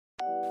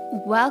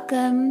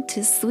Welcome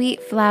to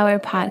Sweet Flower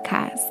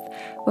Podcast,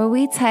 where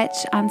we touch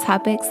on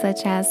topics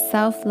such as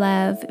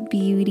self-love,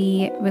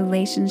 beauty,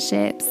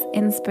 relationships,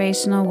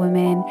 inspirational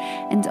women,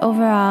 and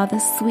overall the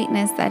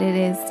sweetness that it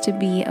is to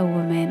be a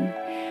woman.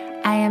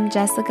 I am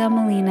Jessica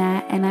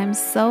Molina, and I'm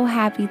so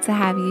happy to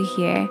have you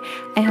here.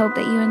 I hope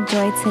that you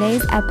enjoyed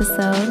today's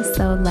episode,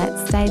 so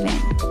let's dive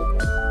in.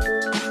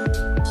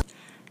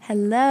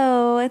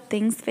 Hello,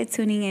 thanks for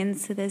tuning in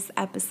to this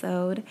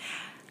episode.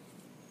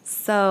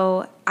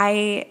 So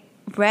I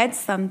read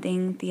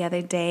something the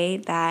other day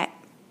that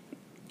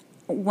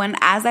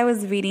as I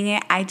was reading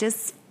it, I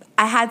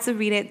had to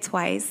read it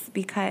twice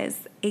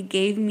because it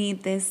gave me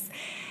this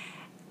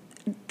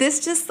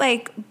just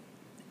like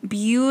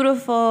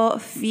beautiful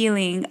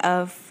feeling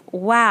of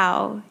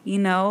wow,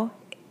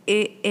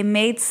 it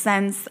made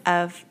sense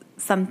of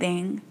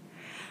something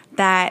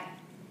that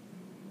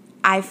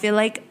I feel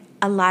like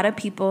a lot of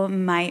people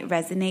might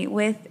resonate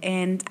with,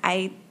 and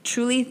I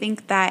truly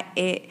think that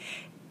it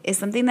is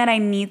something that I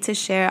need to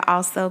share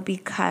also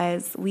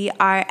because we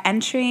are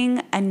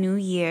entering a new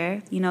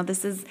year.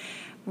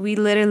 We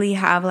literally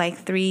have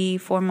like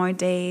 3-4 more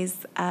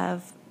days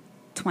of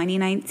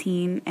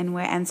 2019 and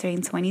we're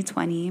entering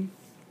 2020.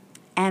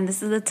 And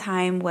this is a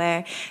time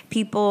where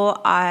people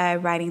are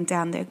writing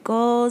down their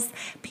goals.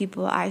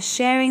 People are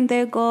sharing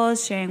their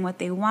goals, sharing what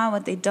they want,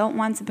 what they don't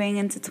want to bring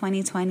into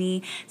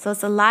 2020. So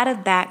it's a lot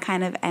of that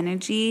kind of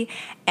energy.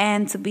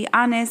 And to be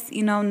honest,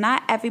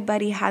 not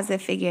everybody has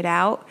it figured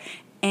out.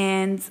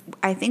 And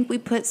I think we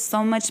put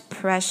so much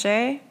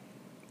pressure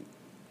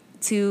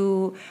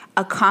to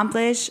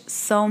accomplish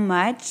so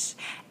much.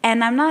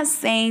 And I'm not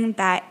saying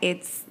that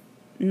it's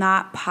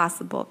not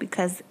possible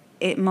because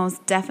it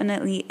most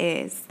definitely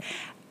is.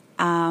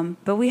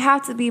 But we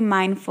have to be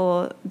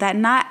mindful that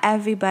not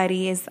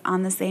everybody is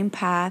on the same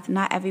path.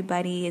 Not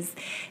everybody is,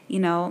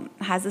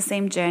 has the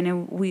same journey.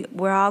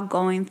 We're all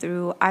going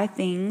through our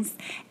things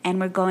and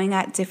we're going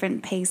at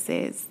different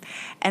paces.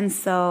 And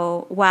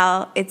so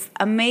while it's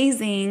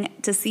amazing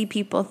to see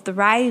people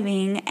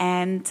thriving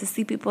and to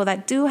see people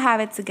that do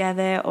have it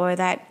together or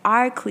that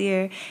are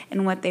clear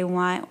in what they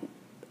want,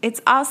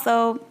 it's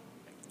also,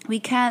 we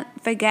can't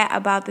forget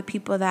about the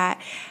people that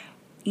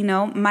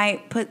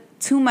might put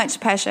too much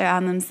pressure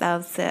on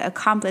themselves to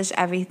accomplish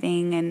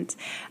everything. And,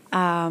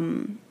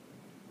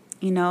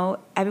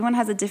 everyone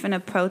has a different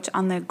approach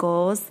on their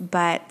goals.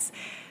 But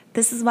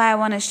this is why I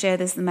want to share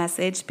this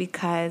message,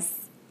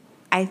 because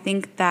I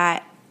think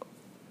that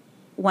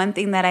one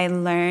thing that I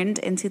learned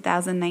in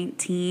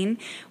 2019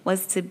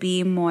 was to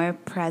be more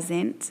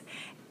present.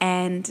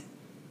 And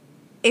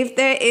if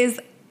there is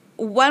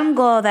one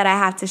goal that I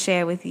have to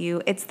share with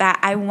you, it's that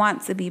I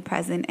want to be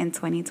present in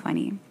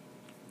 2020.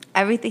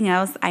 Everything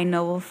else I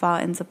know will fall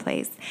into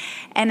place.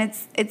 And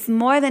it's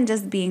more than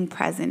just being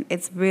present.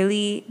 It's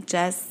really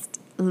just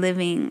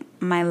living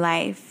my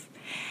life.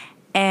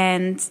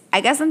 And I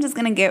guess I'm just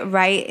going to get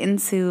right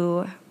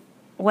into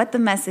what the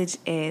message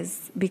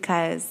is,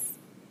 because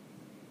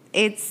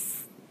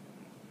it's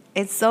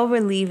so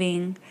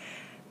relieving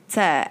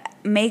to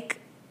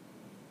make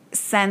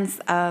sense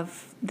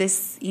of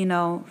this,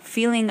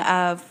 feeling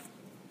of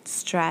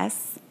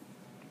stress.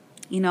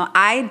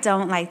 I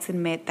don't like to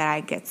admit that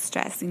I get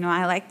stressed.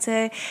 I like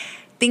to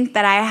think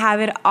that I have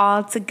it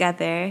all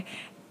together.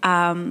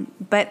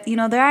 But,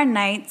 there are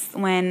nights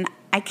when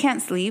I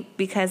can't sleep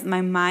because my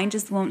mind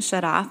just won't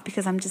shut off,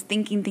 because I'm just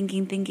thinking.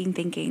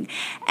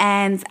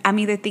 And I'm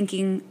either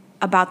thinking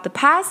about the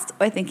past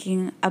or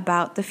thinking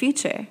about the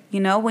future.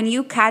 When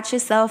you catch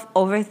yourself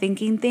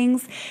overthinking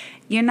things,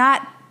 you're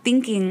not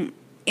thinking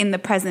in the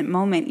present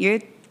moment.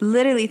 You're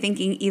literally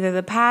thinking either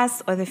the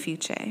past or the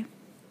future.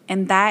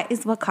 And that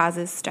is what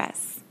causes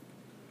stress.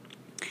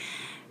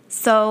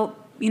 So,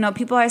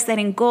 people are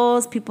setting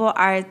goals. People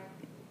are,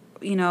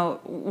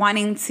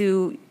 wanting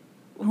to,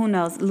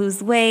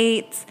 lose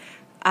weight,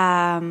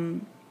 hit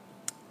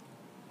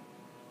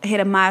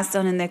a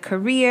milestone in their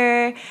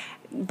career,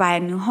 buy a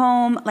new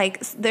home. Like,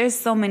 there's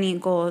so many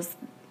goals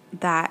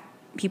that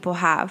people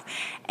have.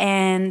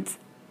 And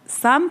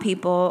some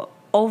people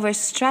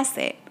overstress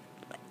it.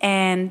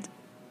 And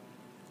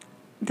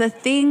the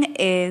thing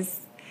is,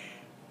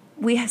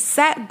 we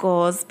set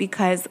goals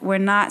because we're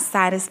not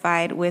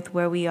satisfied with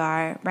where we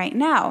are right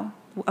now.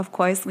 Of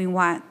course, we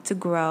want to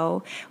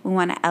grow, we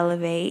want to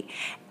elevate,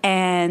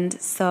 and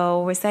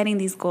so we're setting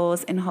these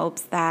goals in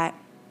hopes that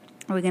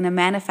we're going to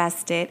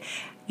manifest it,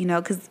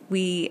 because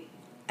we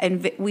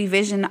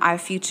vision our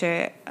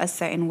future a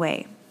certain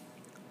way.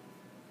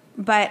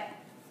 But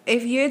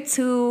if you're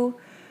too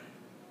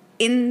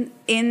in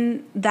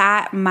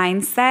that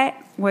mindset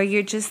where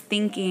you're just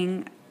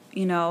thinking,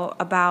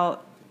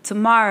 about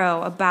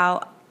tomorrow,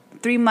 about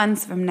 3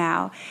 months from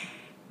now,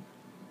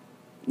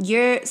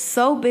 you're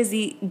so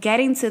busy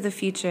getting to the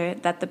future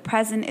that the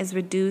present is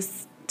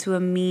reduced to a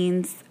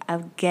means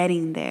of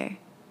getting there.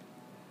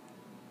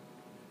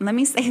 Let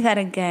me say that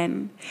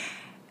again.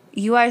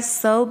 You are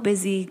so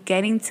busy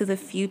getting to the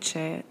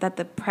future that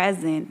the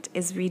present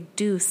is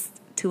reduced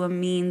to a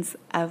means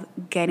of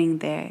getting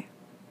there.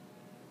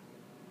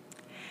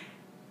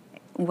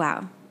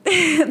 wow.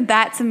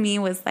 That to me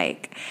was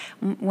like,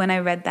 when I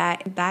read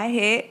that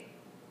hit,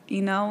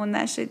 when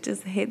that shit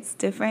just hits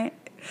different.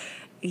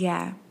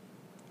 Yeah.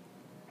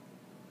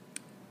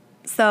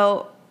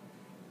 So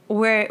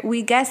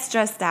we get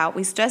stressed out.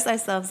 We stress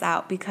ourselves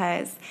out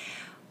because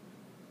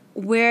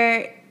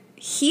we're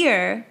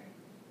here,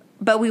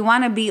 but we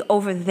want to be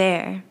over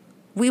there.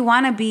 We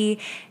want to be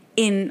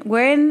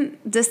we're in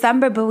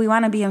December, but we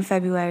want to be in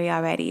February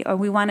already, or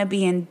we want to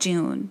be in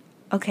June.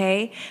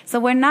 Okay? So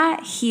we're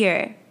not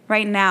here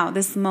right now,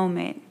 this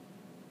moment.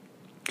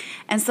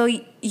 And so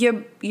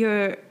you're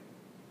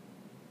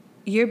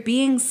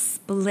being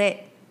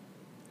split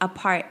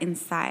apart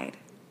inside,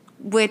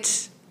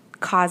 which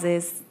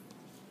causes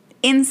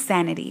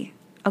insanity.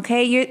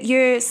 Okay,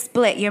 you're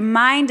split. Your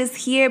mind is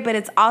here, but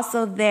it's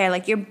also there.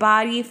 Like your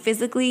body,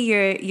 physically,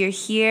 you're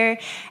here,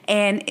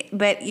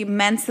 but you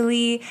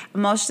mentally,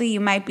 emotionally, you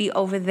might be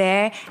over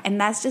there,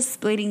 and that's just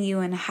splitting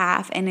you in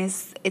half. And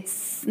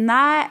it's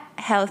not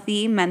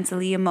healthy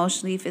mentally,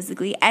 emotionally,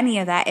 physically, any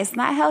of that. It's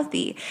not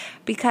healthy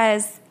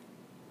because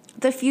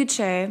the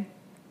future,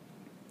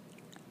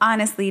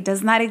 honestly,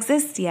 does not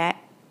exist yet.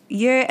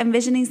 You're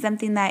envisioning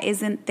something that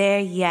isn't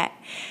there yet,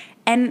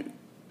 and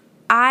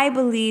I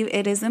believe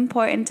it is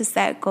important to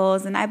set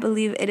goals, and I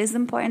believe it is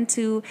important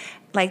to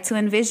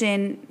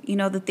envision,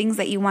 the things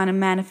that you want to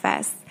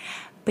manifest.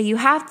 But you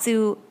have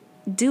to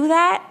do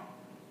that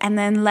and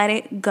then let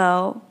it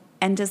go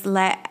and just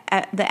let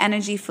the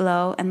energy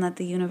flow and let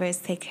the universe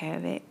take care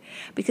of it.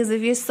 Because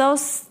if you're so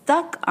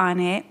stuck on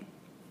it,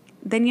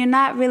 then you're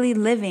not really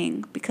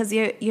living, because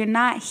you're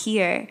not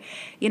here.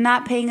 You're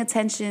not paying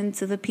attention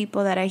to the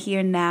people that are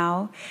here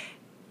now.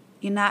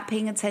 You're not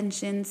paying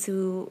attention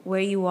to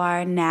where you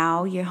are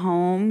now, your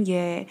home.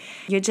 You're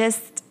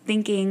just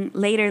thinking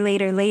later,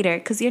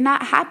 because you're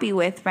not happy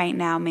with right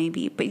now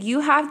maybe. But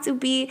you have to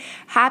be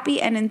happy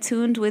and in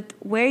tune with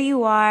where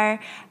you are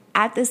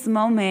at this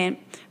moment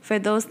for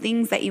those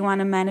things that you want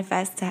to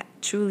manifest to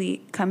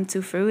truly come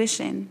to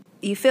fruition.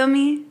 You feel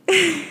me?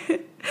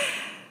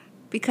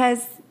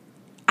 Because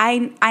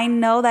I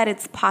know that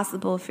it's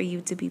possible for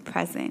you to be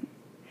present.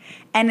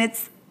 And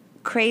it's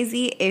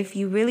crazy if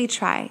you really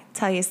try.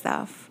 Tell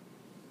yourself,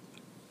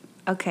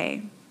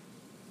 okay,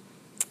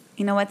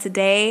 you know what,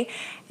 today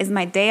is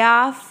my day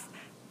off.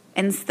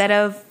 Instead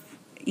of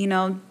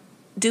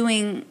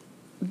doing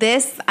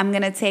this, I'm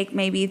going to take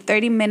maybe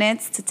 30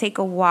 minutes to take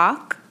a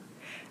walk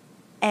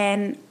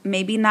and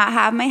maybe not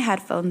have my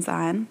headphones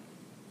on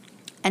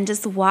and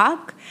just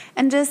walk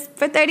and just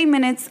for 30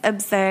 minutes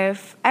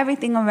observe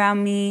everything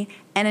around me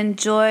and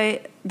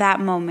enjoy that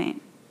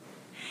moment.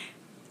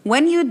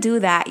 When you do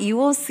that, you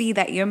will see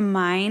that your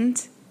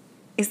mind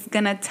is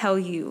going to tell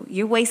you,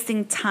 you're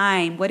wasting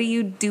time. What are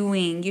you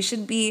doing? You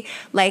should be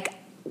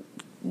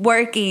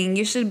working.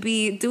 You should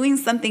be doing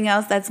something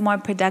else that's more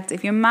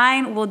productive. Your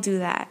mind will do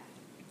that.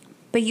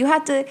 But you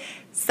have to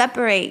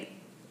separate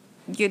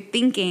your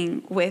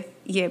thinking with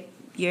your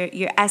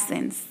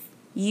essence,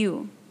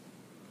 you.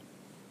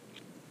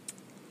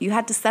 You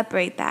have to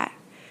separate that.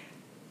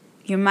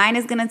 Your mind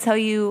is going to tell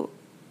you,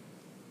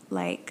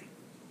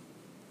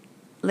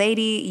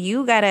 lady,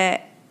 you gotta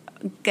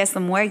get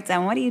some work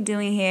done. What are you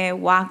doing here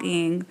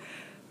walking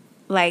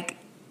like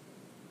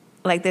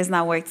there's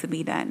not work to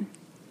be done?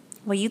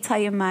 Well, you tell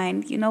your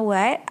mind, you know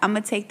what? I'm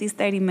going to take these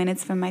 30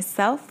 minutes for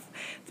myself,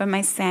 for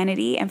my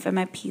sanity, and for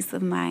my peace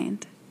of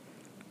mind.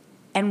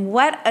 And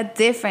what a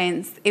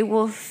difference it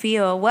will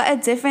feel. What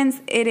a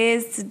difference it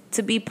is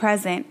to be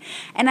present.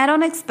 And I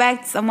don't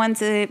expect someone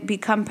to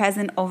become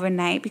present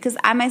overnight, because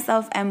I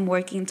myself am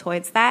working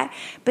towards that.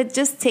 But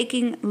just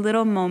taking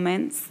little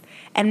moments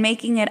and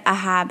making it a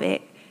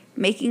habit,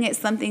 making it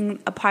something,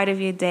 a part of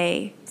your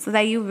day, so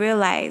that you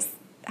realize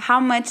how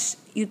much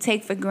you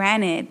take for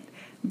granted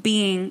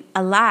being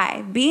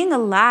alive. Being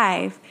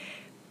alive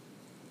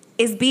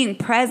is being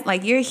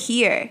present, you're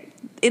here.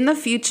 In the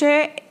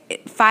future,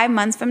 5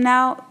 months from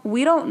now,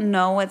 we don't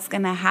know what's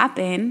going to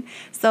happen.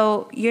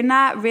 So you're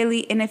not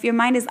really, and if your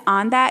mind is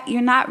on that,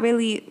 you're not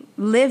really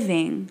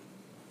living,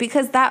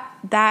 because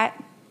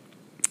that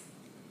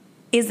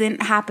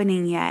isn't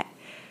happening yet.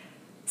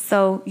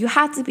 So you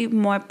have to be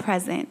more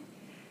present,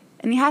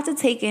 and you have to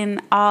take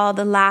in all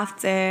the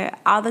laughter,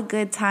 all the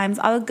good times,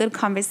 all the good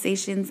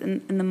conversations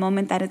in the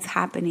moment that it's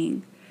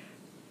happening.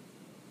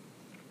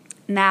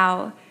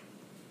 Now,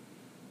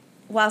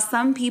 while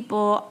some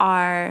people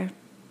are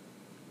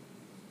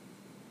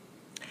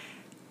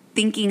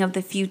thinking of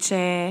the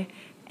future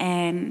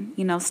and,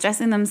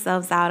 stressing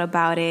themselves out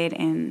about it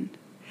and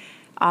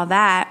all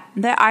that,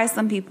 there are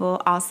some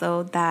people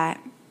also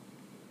that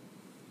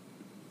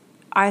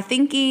are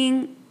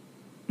thinking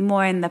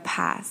more in the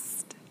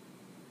past.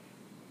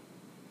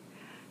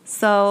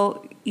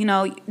 So,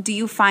 do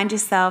you find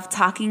yourself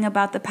talking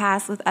about the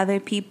past with other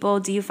people?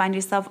 Do you find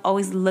yourself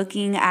always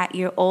looking at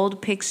your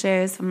old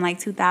pictures from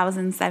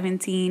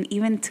 2017,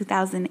 even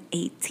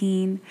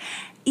 2018,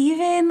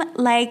 even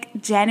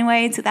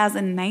January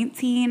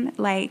 2019?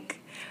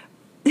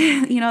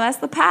 That's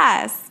the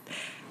past.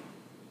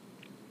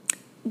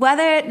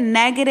 whether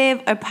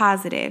negative or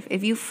positive,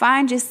 if you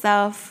find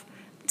yourself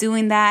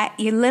doing that,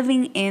 you're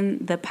living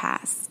in the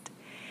past.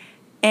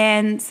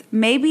 And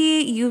maybe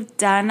you've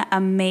done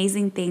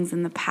amazing things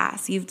in the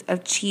past. You've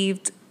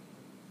achieved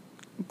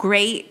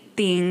great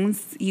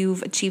things.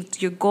 You've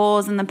achieved your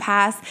goals in the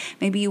past.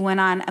 Maybe you went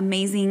on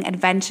amazing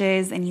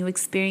adventures and you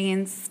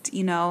experienced,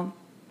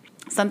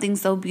 something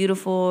so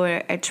beautiful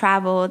or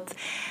traveled.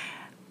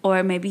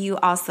 Or maybe you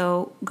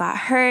also got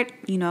hurt,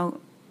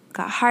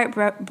 got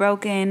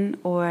heartbroken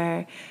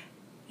or,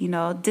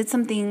 did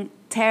something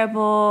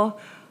terrible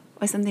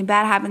or something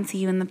bad happened to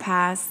you in the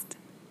past.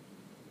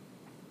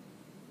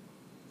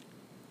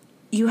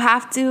 You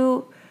have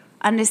to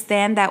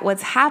understand that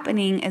what's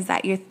happening is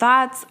that your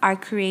thoughts are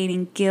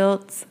creating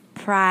guilt,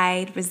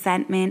 pride,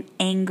 resentment,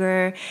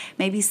 anger,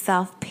 maybe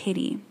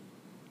self-pity.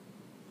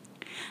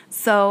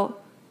 So,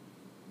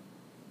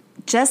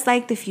 just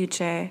like the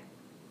future,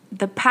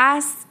 the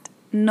past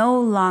no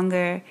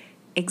longer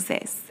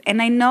exists.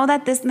 And I know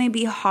that this may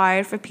be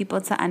hard for people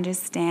to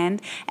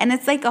understand. And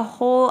it's like a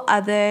whole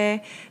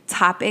other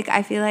topic,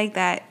 I feel like,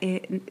 that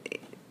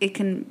it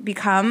can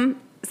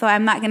become. So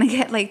I'm not going to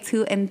get like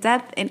too in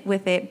depth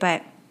with it.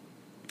 But,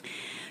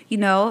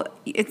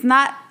 it's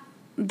not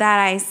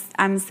that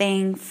I'm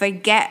saying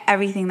forget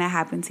everything that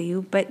happened to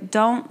you. But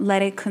don't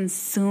let it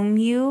consume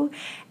you.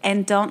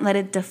 And don't let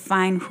it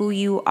define who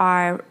you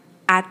are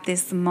at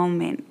this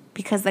moment.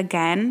 Because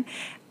again,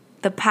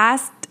 the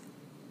past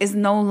is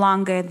no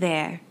longer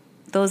there.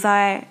 Those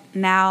are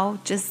now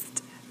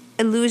just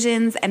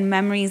illusions and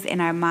memories in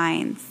our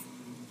minds.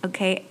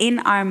 Okay, in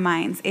our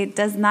minds. It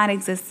does not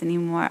exist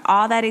anymore.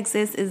 All that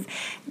exists is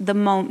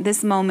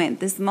this moment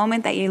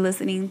that you're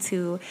listening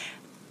to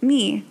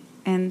me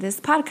and this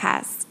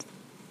podcast.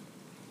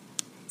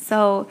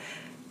 So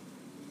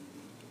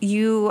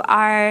you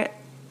are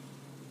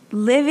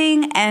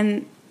living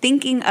and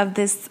thinking of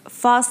this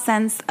false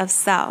sense of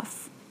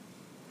self.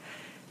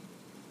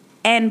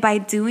 And by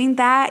doing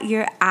that,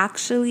 you're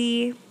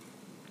actually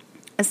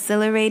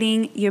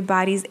accelerating your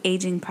body's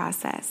aging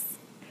process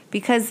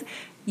because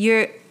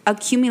you're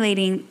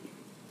accumulating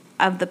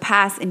of the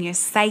past in your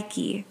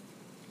psyche.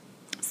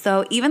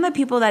 So even the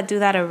people that do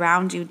that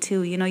around you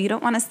too, you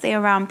don't want to stay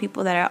around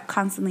people that are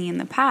constantly in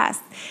the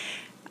past.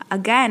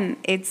 Again,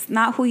 it's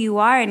not who you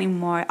are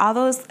anymore. All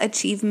those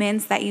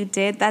achievements that you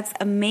did, that's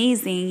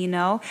amazing,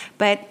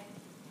 but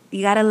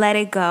you got to let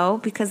it go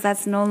because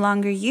that's no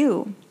longer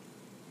you.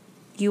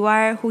 You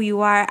are who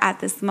you are at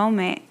this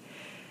moment,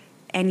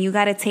 and you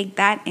got to take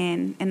that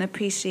in and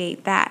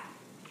appreciate that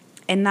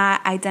and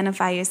not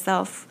identify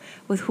yourself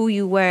with who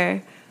you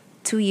were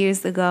 2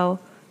 years ago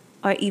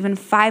or even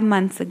 5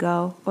 months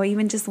ago or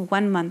even just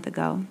 1 month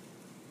ago.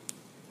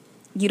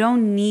 You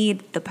don't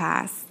need the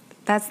past.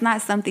 That's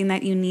not something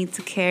that you need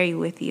to carry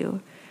with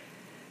you.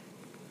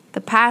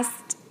 The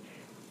past,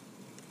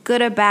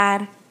 good or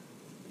bad,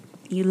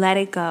 you let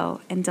it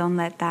go and don't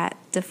let that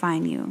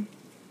define you.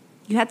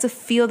 You have to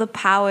feel the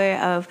power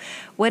of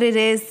what it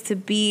is to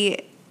be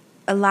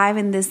alive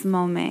in this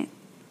moment.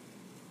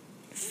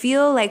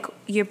 Feel like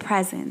your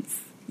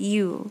presence,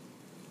 you,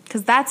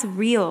 because that's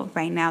real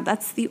right now.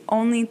 That's the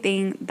only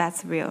thing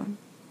that's real.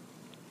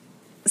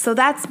 So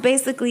that's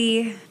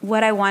basically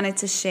what I wanted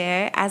to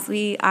share as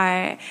we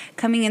are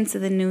coming into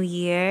the new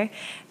year.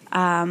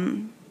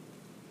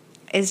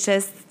 It's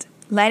just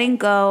letting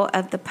go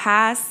of the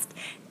past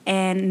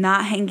and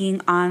not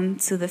hanging on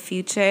to the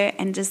future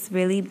and just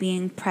really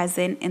being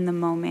present in the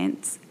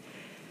moment.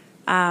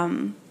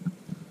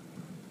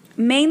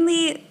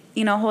 Mainly,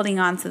 holding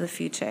on to the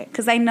future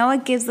because I know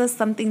it gives us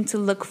something to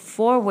look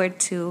forward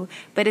to,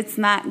 but it's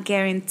not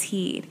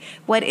guaranteed.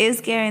 What is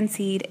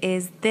guaranteed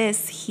is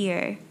this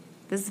here.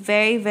 This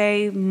very,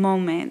 very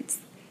moment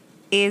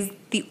is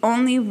the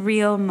only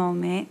real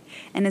moment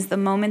and is the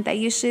moment that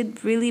you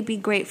should really be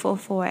grateful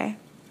for.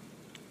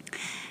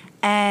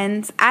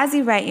 And as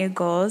you write your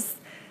goals,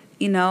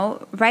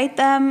 write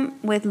them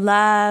with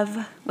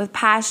love, with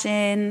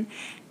passion,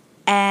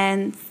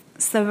 and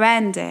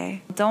surrender.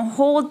 Don't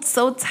hold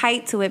so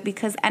tight to it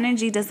because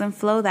energy doesn't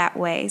flow that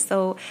way.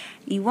 So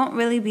you won't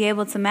really be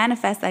able to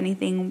manifest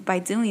anything by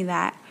doing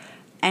that.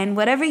 And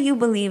whatever you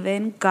believe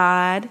in,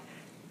 God,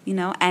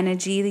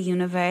 energy, the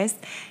universe,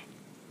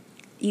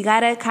 you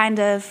gotta kind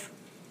of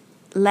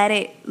let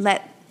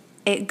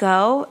it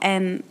go.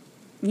 And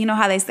you know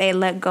how they say,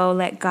 let go,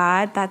 let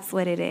God? That's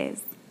what it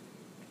is.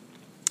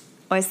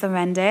 Or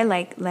surrender,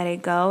 like let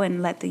it go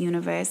and let the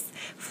universe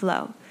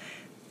flow.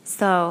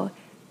 So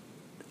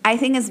I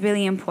think it's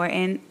really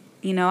important.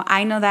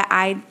 I know that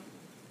I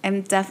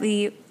am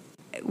definitely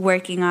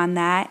working on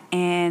that.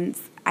 And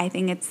I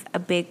think it's a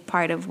big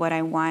part of what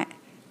I want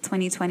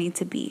 2020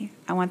 to be.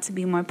 I want to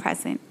be more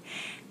present.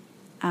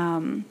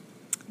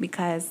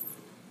 Because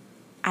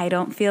I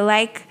don't feel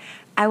like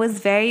I was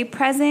very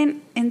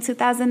present in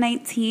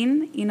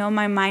 2019.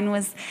 My mind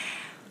was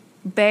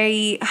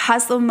very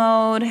hustle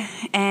mode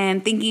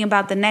and thinking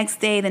about the next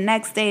day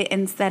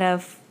instead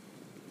of,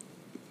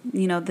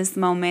 this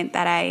moment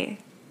that I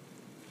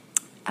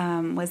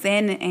was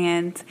in.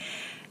 And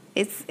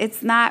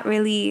it's not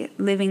really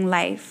living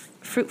life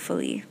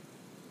fruitfully.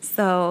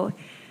 So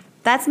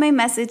that's my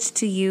message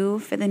to you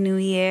for the new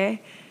year.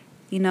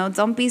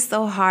 Don't be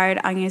so hard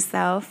on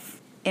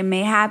yourself. It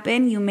may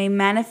happen, you may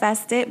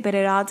manifest it, but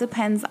it all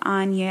depends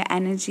on your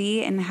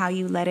energy and how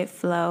you let it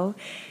flow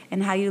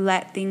and how you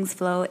let things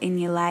flow in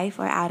your life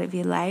or out of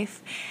your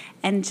life.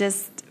 And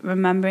just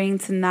remembering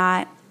to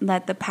not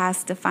let the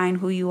past define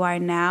who you are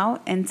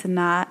now, and to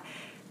not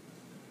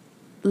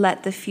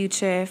let the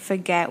future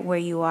forget where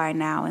you are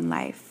now in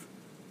life.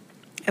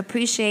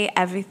 Appreciate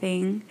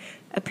everything.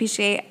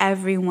 Appreciate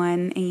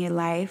everyone in your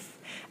life.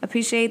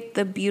 Appreciate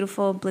the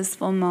beautiful,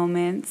 blissful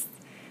moments.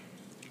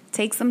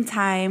 Take some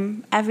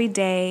time every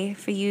day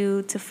for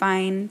you to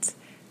find,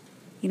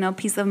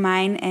 peace of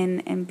mind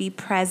and be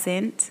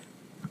present.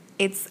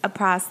 It's a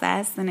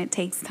process and it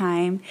takes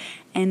time.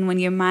 And when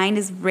your mind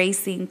is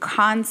racing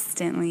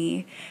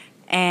constantly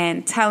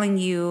and telling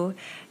you,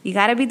 you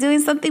got to be doing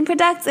something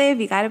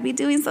productive, you got to be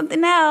doing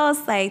something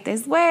else, like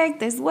there's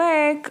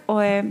work,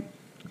 or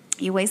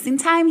you're wasting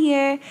time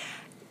here.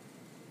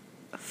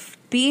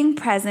 Being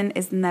present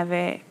is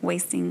never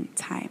wasting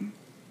time,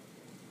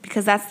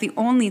 because that's the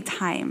only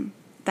time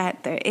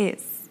that there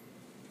is.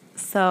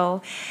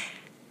 So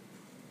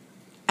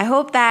I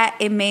hope that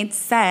it made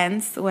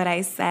sense what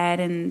I said,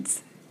 and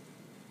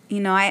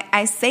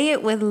I say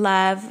it with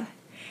love,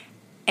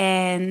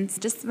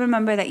 and just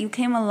remember that you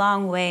came a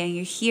long way and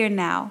you're here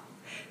now.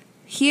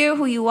 Here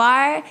who you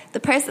are, the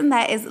person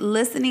that is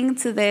listening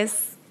to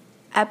this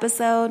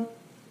episode,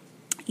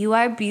 you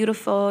are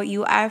beautiful,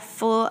 you are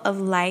full of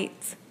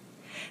light.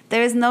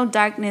 There is no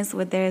darkness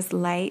where there is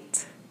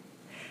light.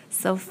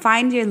 So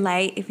find your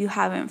light if you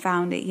haven't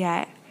found it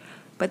yet.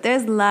 But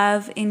there's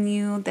love in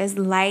you, there's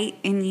light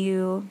in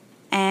you,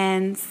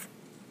 and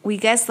we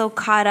get so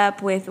caught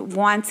up with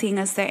wanting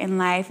a certain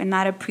life and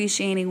not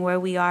appreciating where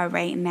we are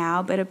right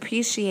now, but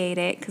appreciate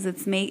it, because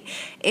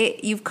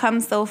you've come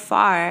so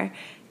far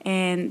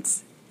and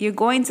you're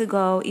going to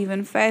go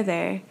even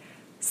further.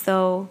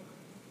 So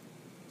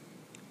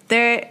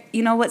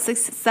what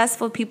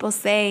successful people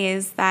say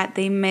is that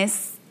they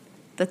miss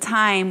the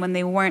time when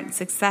they weren't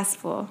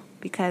successful,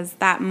 because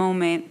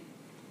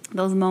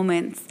those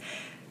moments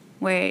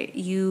where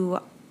you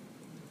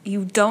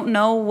don't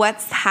know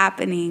what's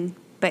happening,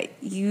 but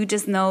you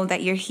just know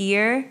that you're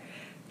here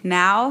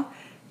now,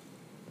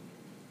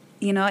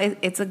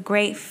 it's a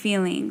great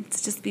feeling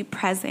to just be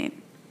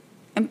present.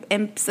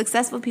 And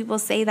successful people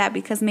say that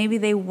because maybe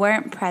they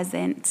weren't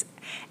present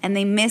and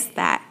they missed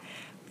that.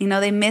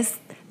 They missed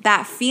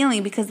that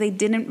feeling because they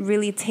didn't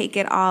really take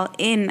it all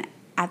in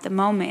at the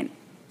moment.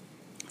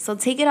 So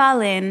take it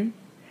all in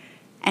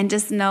and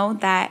just know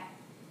that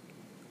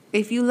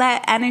if you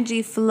let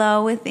energy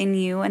flow within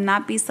you and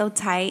not be so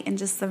tight and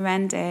just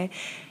surrender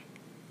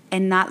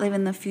and not live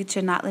in the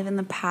future, not live in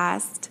the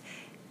past,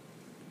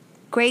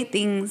 great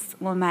things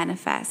will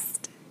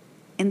manifest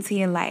into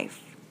your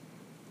life.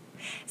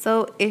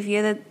 So if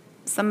you're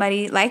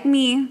somebody like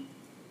me,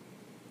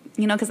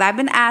 because I've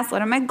been asked,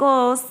 what are my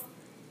goals?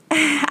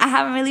 I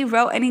haven't really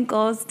wrote any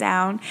goals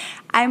down.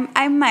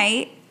 I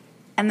might,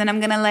 and then I'm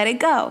going to let it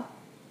go.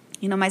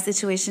 My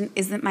situation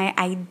isn't my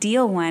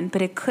ideal one,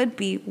 but it could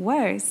be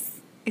worse.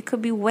 It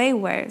could be way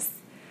worse.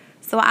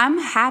 So I'm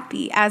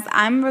happy as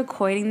I'm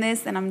recording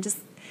this, and I'm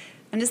just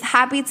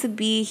happy to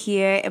be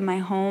here in my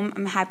home.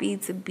 I'm happy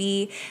to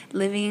be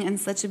living in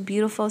such a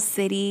beautiful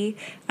city.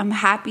 I'm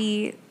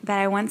happy that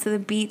I went to the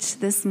beach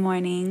this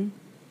morning.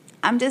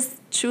 I'm just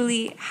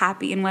truly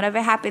happy. And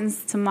whatever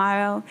happens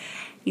tomorrow,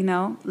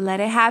 let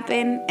it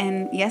happen.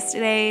 And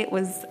yesterday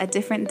was a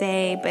different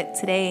day, but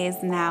today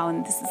is now.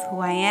 And this is who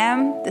I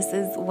am. This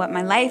is what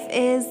my life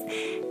is.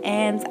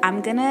 And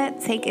I'm going to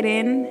take it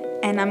in,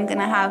 and I'm going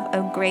to have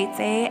a great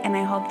day. And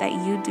I hope that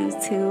you do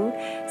too.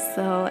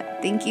 So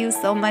thank you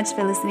so much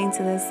for listening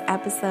to this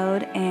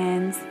episode.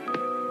 And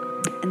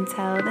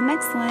until the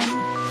next one,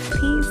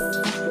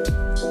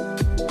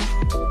 peace.